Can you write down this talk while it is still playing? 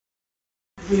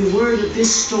every word of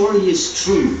this story is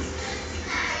true.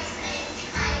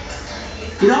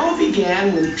 It all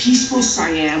began when peaceful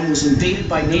Siam was invaded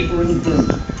by neighboring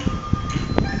Burma.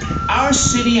 Our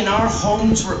city and our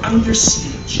homes were under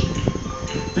siege.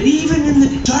 But even in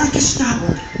the darkest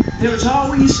hour, there was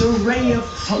always a ray of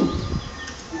hope.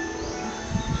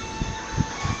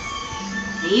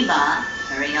 Eva,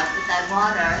 hurry up with that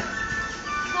water.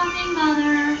 Coming,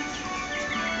 Mother.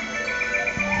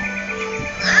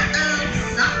 Uh-oh,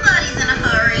 somebody's in a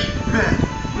hurry.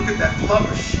 Look at that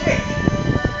blubber shake.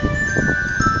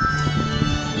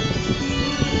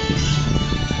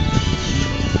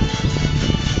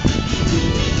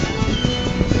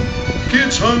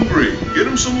 Kid's hungry. Get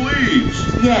him some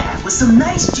leaves. Yeah, with some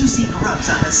nice juicy grubs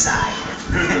on the side.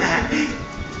 Mommy,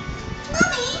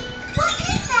 what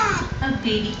is that? A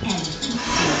baby elephant.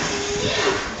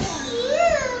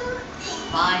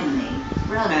 Finally.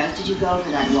 Where on earth did you go for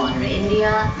that water?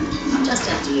 India? Just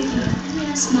after you came.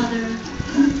 Yes, Mother.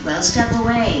 Well, step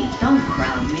away. Don't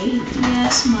crowd me.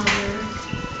 Yes, Mother.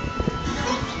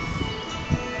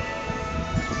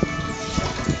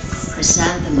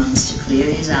 Chrysanthemums to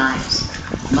clear his eyes,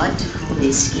 mud to cool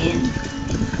his skin.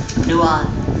 Nuan,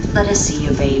 let us see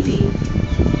your baby.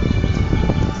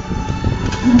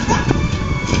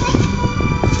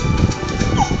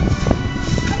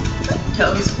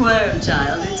 Don't squirm,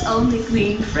 child. It's only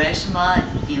clean, fresh mud.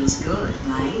 Feels good,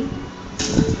 right?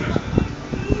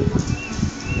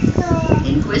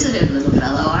 Inquisitive little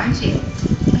fellow, aren't you?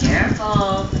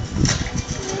 Careful.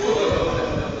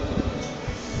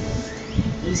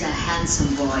 He's a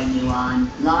handsome boy,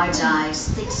 Nuan. Large eyes,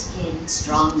 thick skin,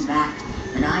 strong back,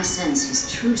 and I sense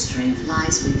his true strength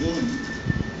lies within.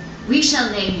 We shall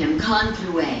name him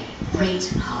Conflué, Great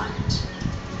Heart.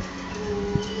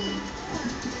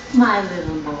 My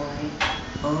little boy.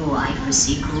 Oh, I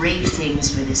foresee great things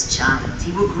for this child.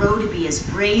 He will grow to be as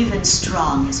brave and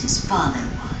strong as his father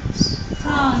was.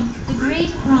 Kron, the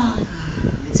great Kron.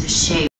 It's a shame